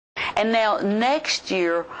And now next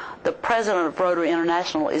year, the president of Rotary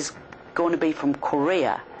International is going to be from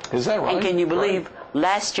Korea. Is that right? And can you believe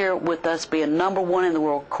last year, with us being #1 in the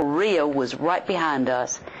world, Korea was right behind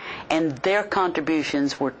us, and their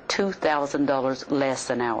contributions were $2,000 less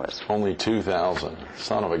than ours. Only 2,000.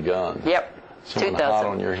 Son of a gun. Yep. Someone hot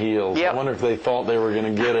on your heels. Yep. I wonder if they thought they were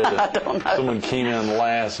going to get it. I don't know. Someone came in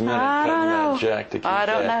last minute cutting that check to keep I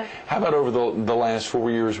don't that. know. How about over the last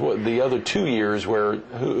 4 years? What the other 2 years where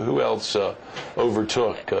who else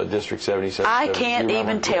overtook District 77? I can't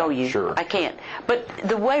even tell you. Sure. I can't. But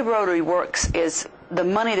the way Rotary works is the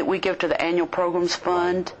money that we give to the annual programs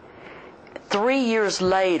fund, 3 years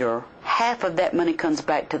later, half of that money comes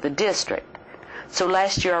back to the district. So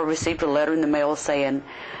last year I received a letter in the mail saying,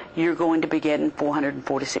 you're going to be getting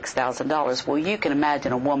 $446,000. Well, you can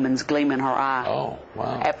imagine a woman's gleaming her eye. Oh,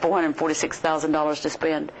 wow. At $446,000 to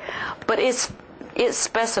spend. But it's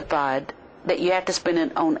specified that you have to spend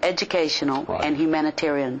it on educational and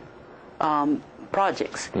humanitarian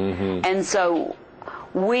projects. And so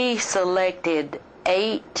we selected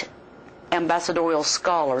 8 ambassadorial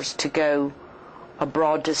scholars to go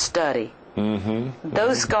abroad to study.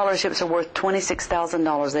 Those scholarships are worth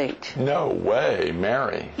 $26,000 each. No way,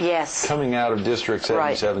 Mary. Yes. Coming out of District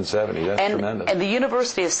 7770. That's tremendous. And the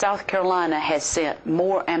University of South Carolina has sent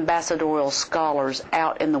more ambassadorial scholars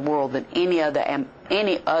out in the world than any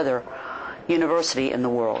other university in the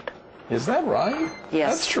world. Is that right?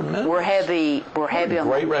 Yes. That's tremendous. We're heavy on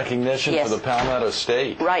great recognition for the Palmetto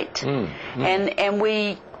State. Right. And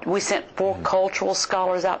we sent 4 cultural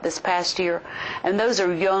scholars out this past year, and those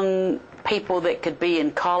are young people that could be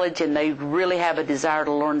in college and they really have a desire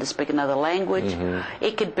to learn to speak another language.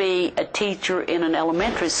 It could be a teacher in an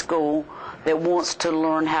elementary school that wants to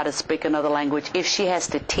learn how to speak another language. If she has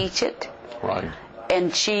to teach it,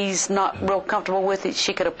 and she's not real comfortable with it,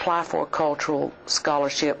 she could apply for a cultural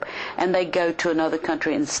scholarship, and they go to another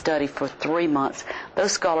country and study for 3 months.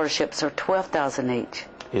 Those scholarships are $12,000 each.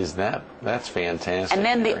 That's fantastic. And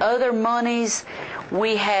then the other monies,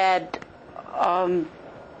 we had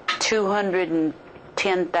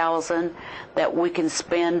 $210,000 that we can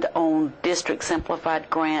spend on district simplified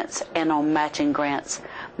grants and on matching grants.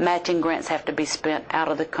 Matching grants have to be spent out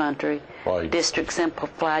of the country. District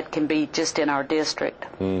simplified can be just in our district.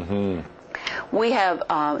 We have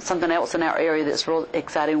something else in our area that's real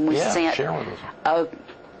exciting. We sent a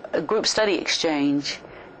group study exchange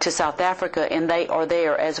to South Africa, and they are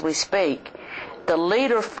there as we speak. The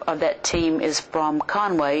leader of that team is from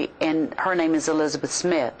Conway, and her name is Elizabeth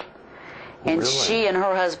Smith. And she and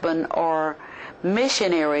her husband are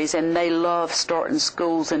missionaries, and they love starting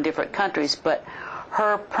schools in different countries. But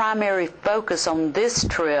her primary focus on this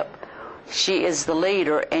trip, she is the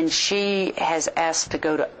leader, and she has asked to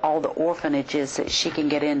go to all the orphanages that she can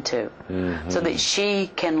get into, so that she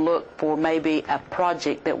can look for maybe a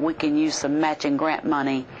project that we can use some matching grant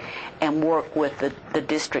money and work with the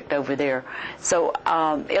district over there. So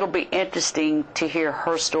it'll be interesting to hear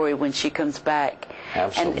her story when she comes back.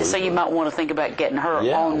 Absolutely. And so you might want to think about getting her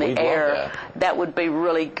on the air. That would be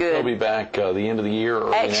really good. She'll be back the end of the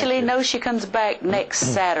year? Actually, no, she comes back next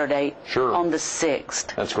Saturday on the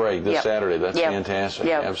 6th. That's great. This Saturday. That's fantastic.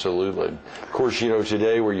 Absolutely. Of course, you know,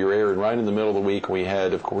 today where you're airing right in the middle of the week, we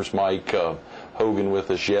had, of course, Mike Hogan with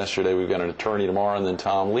us yesterday. We've got an attorney tomorrow, and then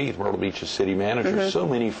Tom Leith, Myrtle Beach's city manager. So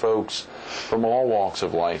many folks from all walks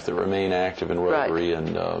of life that remain active in Rotary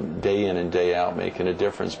and day in and day out making a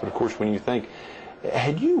difference. But, of course, when you think,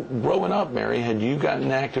 had you, growing up, Mary, had you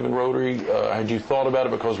gotten active in Rotary? Had you thought about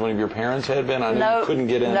it because one of your parents had been? I know you couldn't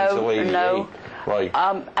get in until 88. No. Right.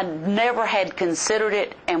 I never had considered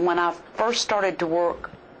it, and when I first started to work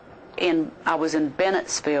I was in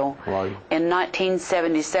Bennettsville in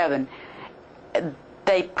 1977,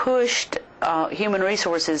 they pushed human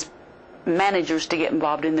resources managers to get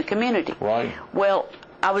involved in the community. Well,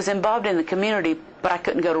 I was involved in the community, but I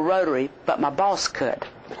couldn't go to Rotary, but my boss could.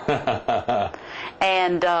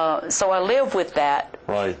 And so I lived with that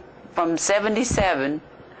from 77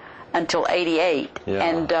 until 88.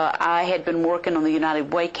 And I had been working on the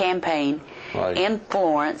United Way campaign in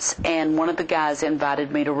Florence, and one of the guys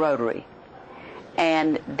invited me to Rotary.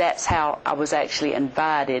 And that's how I was actually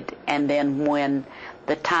invited. And then when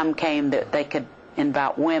the time came that they could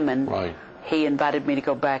invite women, he invited me to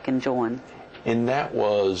go back and join. And that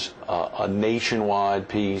was a nationwide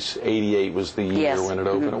piece. 88 was the year when it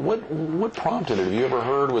opened. What prompted it? Have you ever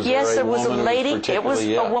heard? Was there was a lady. It was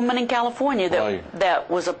a woman in California that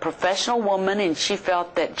was a professional woman, and she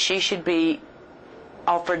felt that she should be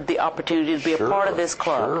offered the opportunity to be a part of this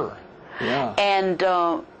club. And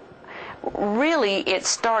really,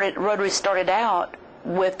 Rotary started out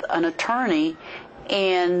with an attorney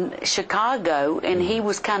in Chicago, and he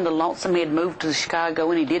was kind of lonesome. He had moved to Chicago,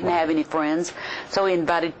 and he didn't have any friends, so he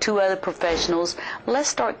invited 2 other professionals. Let's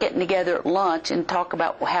start getting together at lunch and talk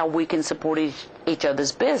about how we can support each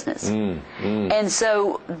other's business. And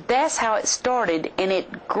so that's how it started, and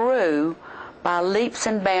it grew by leaps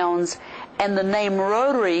and bounds. And the name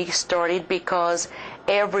Rotary started because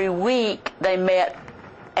every week they met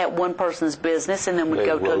at one person's business, and then we'd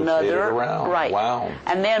go to another. Right. Wow.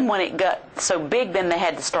 And then when it got so big, then they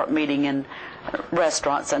had to start meeting in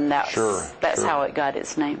restaurants, and that's how it got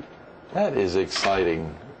its name. That is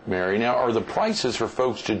exciting, Mary. Now, are the prices for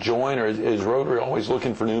folks to join, or is Rotary always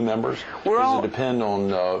looking for new members? Does it depend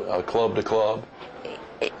on club to club?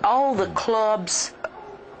 All the clubs'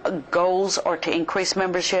 goals are to increase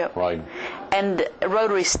membership. Right. And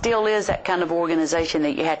Rotary still is that kind of organization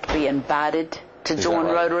that you have to be invited to join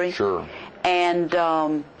Rotary. Sure. And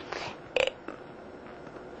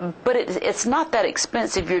but it's not that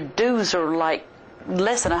expensive. Your dues are like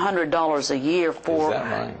less than $100 a year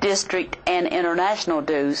for district and international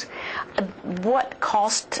dues. What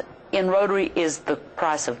cost in Rotary is the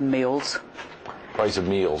price of meals. Price of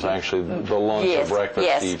meals, actually, the lunch and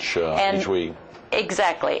breakfast each week.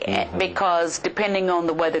 Exactly, because depending on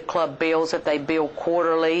the way the club bills, if they bill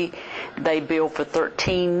quarterly, they bill for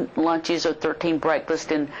 13 lunches or 13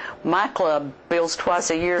 breakfasts, and my club bills twice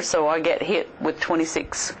a year, so I get hit with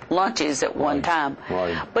 26 lunches at one time.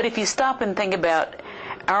 Right. But if you stop and think about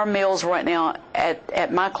our meals right now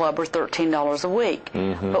at my club are $13 a week.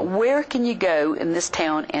 But where can you go in this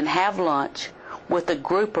town and have lunch with a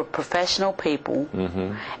group of professional people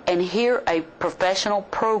and hear a professional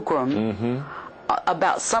program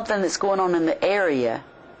about something that's going on in the area,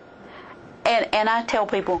 and I tell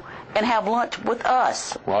people, and have lunch with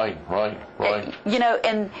us. Right. You know,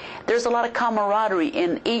 and there's a lot of camaraderie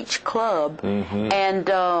in each club, and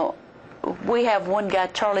we have one guy,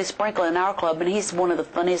 Charlie Sprinkle, in our club, and he's one of the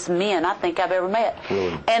funniest men I think I've ever met.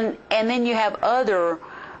 Really? And then you have other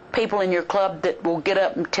people in your club that will get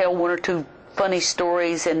up and tell 1 or 2 funny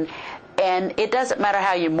stories, and it doesn't matter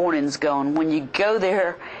how your morning's gone. When you go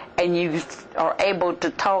there and you are able to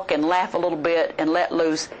talk and laugh a little bit and let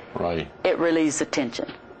loose, it relieves the tension.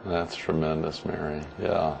 That's tremendous, Mary.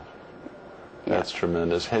 Yeah. That's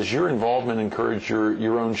tremendous. Has your involvement encouraged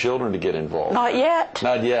your own children to get involved? Not yet.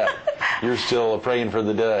 Not yet. You're still praying for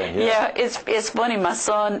the day. Yeah, it's funny. My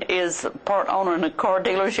son is part owner in a car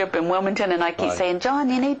dealership in Wilmington, and I keep saying, John,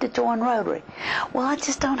 you need to join Rotary. Well, I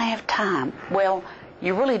just don't have time. Well,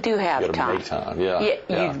 you really do have time. You gotta make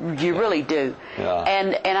time, You really do. Yeah.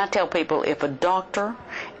 And I tell people, if a doctor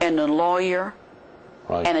and a lawyer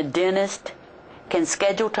and a dentist can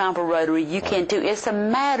schedule time for Rotary, you can too. It's a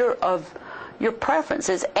matter of your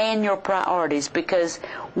preferences and your priorities, because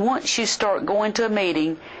once you start going to a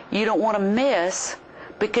meeting, you don't want to miss,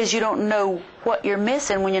 because you don't know what you're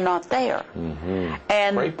missing when you're not there.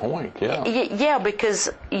 And great point. Yeah, because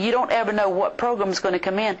you don't ever know what program's going to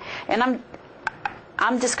come in. And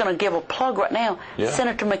I'm just going to give a plug right now.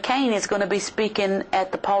 Senator McCain is going to be speaking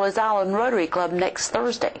at the Pawleys Island Rotary Club next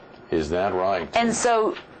Thursday. Is that right? And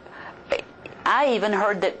so I even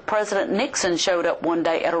heard that President Nixon showed up one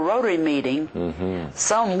day at a Rotary meeting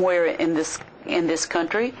somewhere in this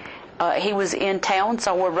country. He was in town,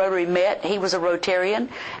 saw where Rotary met. He was a Rotarian,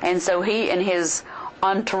 and so he and his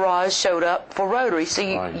entourage showed up for Rotary. So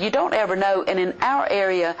you don't ever know. And in our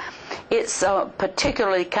area, it's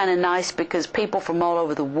particularly kind of nice because people from all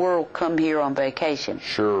over the world come here on vacation.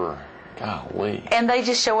 Sure. Golly. And they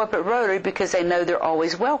just show up at Rotary because they know they're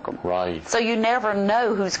always welcome. Right. So you never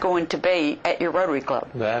know who's going to be at your Rotary Club.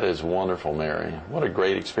 That is wonderful, Mary. What a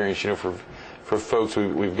great experience. You know, for folks,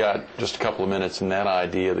 we've got just a couple of minutes, and that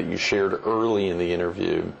idea that you shared early in the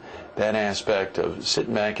interview, that aspect of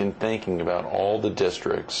sitting back and thinking about all the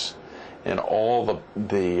districts and all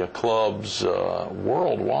the clubs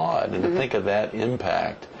worldwide, and to think of that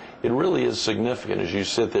impact. It really is significant. As you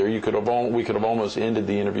sit there, we could have almost ended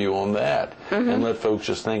the interview on that and let folks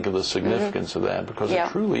just think of the significance of that, because it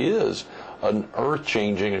truly is an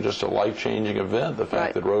earth-changing and just a life-changing event, the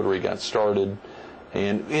fact that Rotary got started.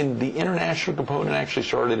 And the international component actually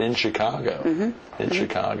started in Chicago.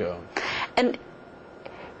 Chicago. And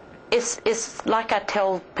it's like I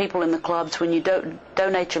tell people in the clubs, when you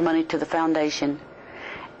donate your money to the foundation,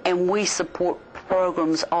 and we support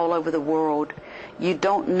programs all over the world, you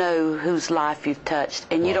don't know whose life you've touched,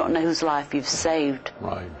 and you don't know whose life you've saved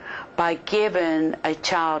by giving a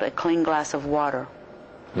child a clean glass of water,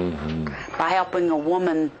 by helping a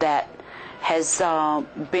woman that has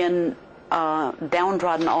been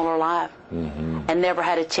downtrodden all her life and never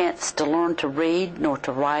had a chance to learn to read nor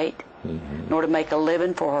to write, in order to make a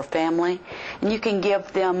living for her family. And you can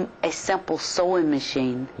give them a simple sewing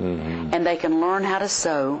machine, and they can learn how to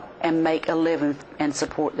sew and make a living and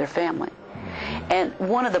support their family. And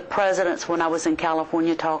one of the presidents, when I was in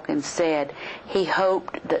California talking, said he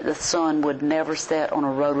hoped that the sun would never set on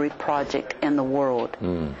a Rotary project in the world.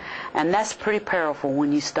 And that's pretty powerful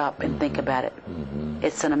when you stop and think about it.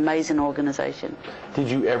 It's an amazing organization. Did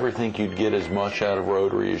you ever think you'd get as much out of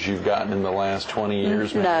Rotary as you've gotten in the last 20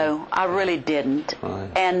 years? No, I really didn't. Right.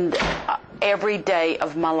 And every day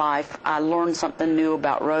of my life, I learned something new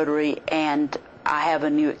about Rotary, and I have a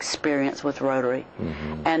new experience with Rotary.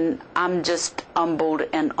 And I'm just humbled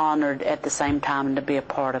and honored at the same time to be a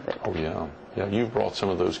part of it. Oh, yeah. Yeah, you've brought some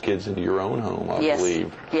of those kids into your own home, I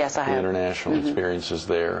believe. Yes, I have. The international experiences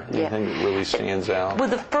there. Anything that really stands out? Well,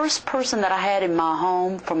 the first person that I had in my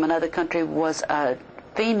home from another country was a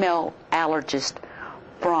female allergist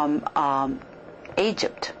from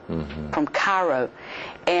Egypt, from Cairo.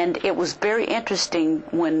 And it was very interesting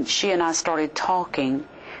when she and I started talking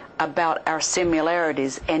about our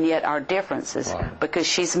similarities and yet our differences, because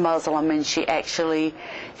she's Muslim, and she actually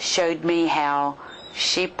showed me how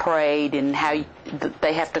she prayed and how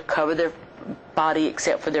they have to cover their body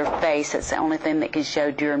except for their face. It's the only thing that can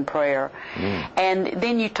show during prayer. And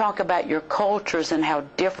then you talk about your cultures and how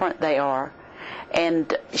different they are.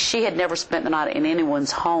 And she had never spent the night in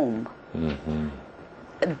anyone's home.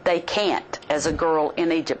 They can't. As a girl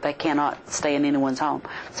in Egypt, they cannot stay in anyone's home.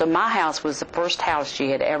 So my house was the first house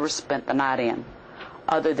she had ever spent the night in,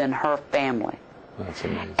 other than her family. That's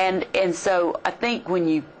amazing. And so I think when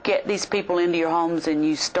you get these people into your homes and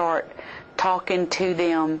you start talking to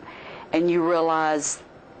them and you realize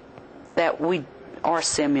that we are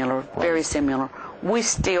similar, very similar, we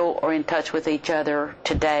still are in touch with each other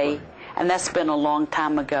today. And that's been a long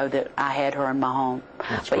time ago that I had her in my home.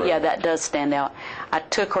 But yeah, that does stand out. I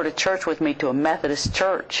took her to church with me, to a Methodist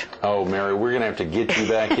church. Oh, Mary, we're going to have to get you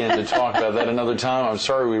back in to talk about that another time. I'm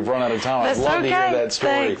sorry we've run out of time. I'd love to hear that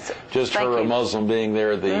story. Thanks. Just her, a Muslim, being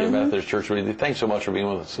there at the Methodist church. Thanks so much for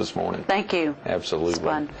being with us this morning. Thank you. Absolutely. It's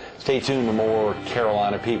fun. Stay tuned to more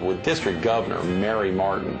Carolina People with District Governor Mary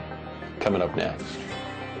Martin coming up next.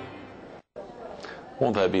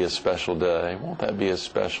 Won't that be a special day? Won't that be a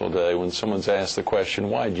special day when someone's asked the question,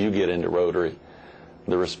 why did you get into Rotary?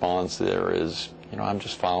 The response there is, I'm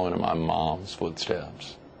just following in my mom's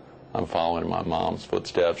footsteps. I'm following in my mom's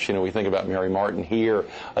footsteps. We think about Mary Martin here,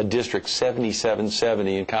 a District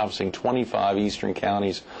 7770 encompassing 25 eastern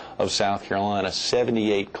counties of South Carolina,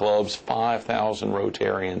 78 clubs, 5,000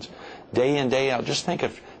 Rotarians. Day in, day out, just think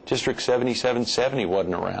if District 7770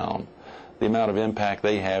 wasn't around, the amount of impact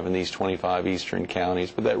they have in these 25 eastern counties.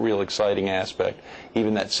 But that real exciting aspect,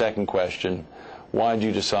 even that second question, why did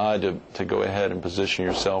you decide to go ahead and position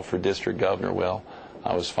yourself for district governor? Well,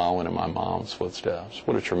 I was following in my mom's footsteps.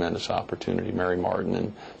 What a tremendous opportunity. Mary Martin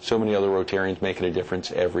and so many other Rotarians making a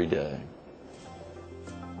difference every day.